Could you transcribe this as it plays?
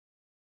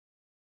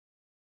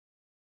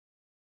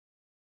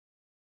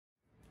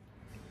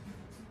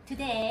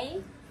Today,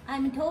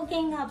 I'm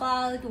talking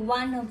about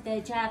one of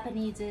the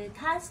Japanese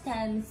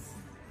customs.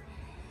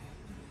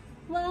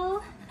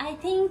 Well, I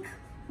think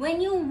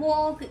when you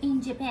walk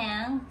in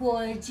Japan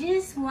for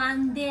just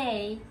one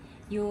day,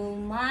 you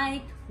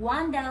might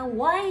wonder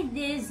why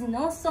there's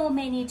not so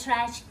many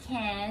trash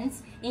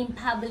cans in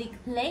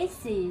public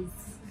places,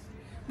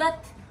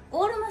 but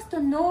almost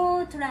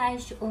no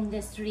trash on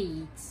the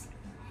streets.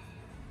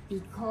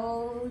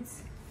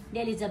 Because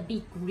there is a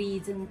big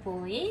reason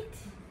for it.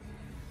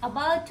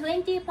 About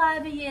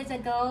 25 years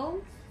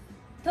ago,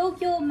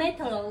 Tokyo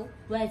Metro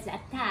was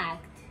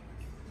attacked.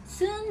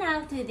 Soon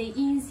after the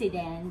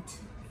incident,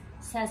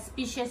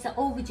 suspicious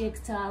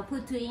objects are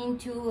put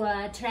into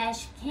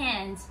trash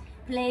cans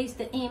placed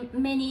in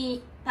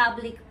many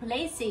public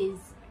places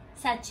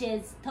such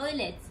as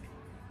toilets,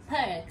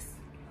 parks,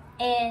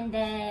 and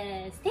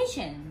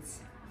stations.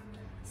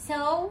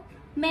 So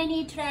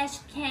many trash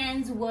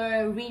cans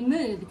were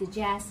removed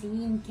just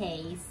in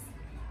case.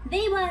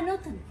 They were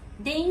not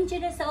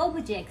dangerous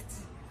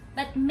objects,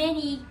 but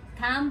many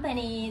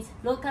companies,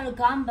 local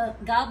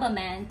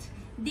government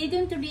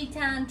didn't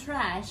return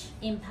trash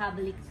in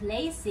public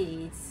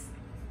places.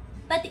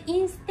 But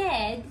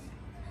instead,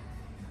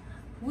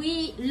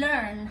 we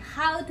learn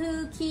how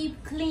to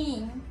keep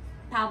clean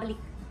public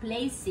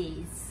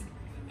places.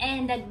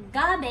 And the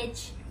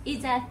garbage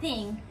is a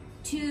thing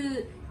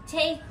to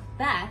take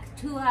back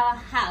to our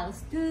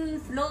house, to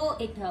throw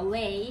it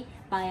away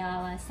by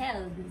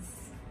ourselves.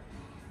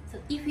 So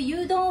if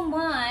you don't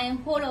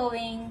mind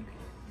following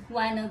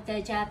one of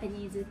the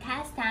Japanese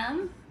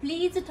customs,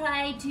 please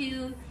try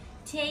to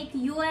take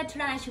your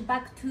trash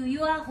back to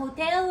your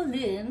hotel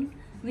room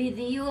with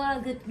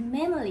your good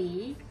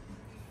memory.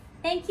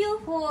 Thank you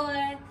for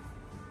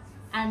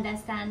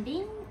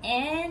understanding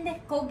and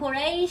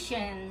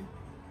cooperation.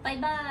 Bye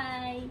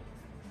bye.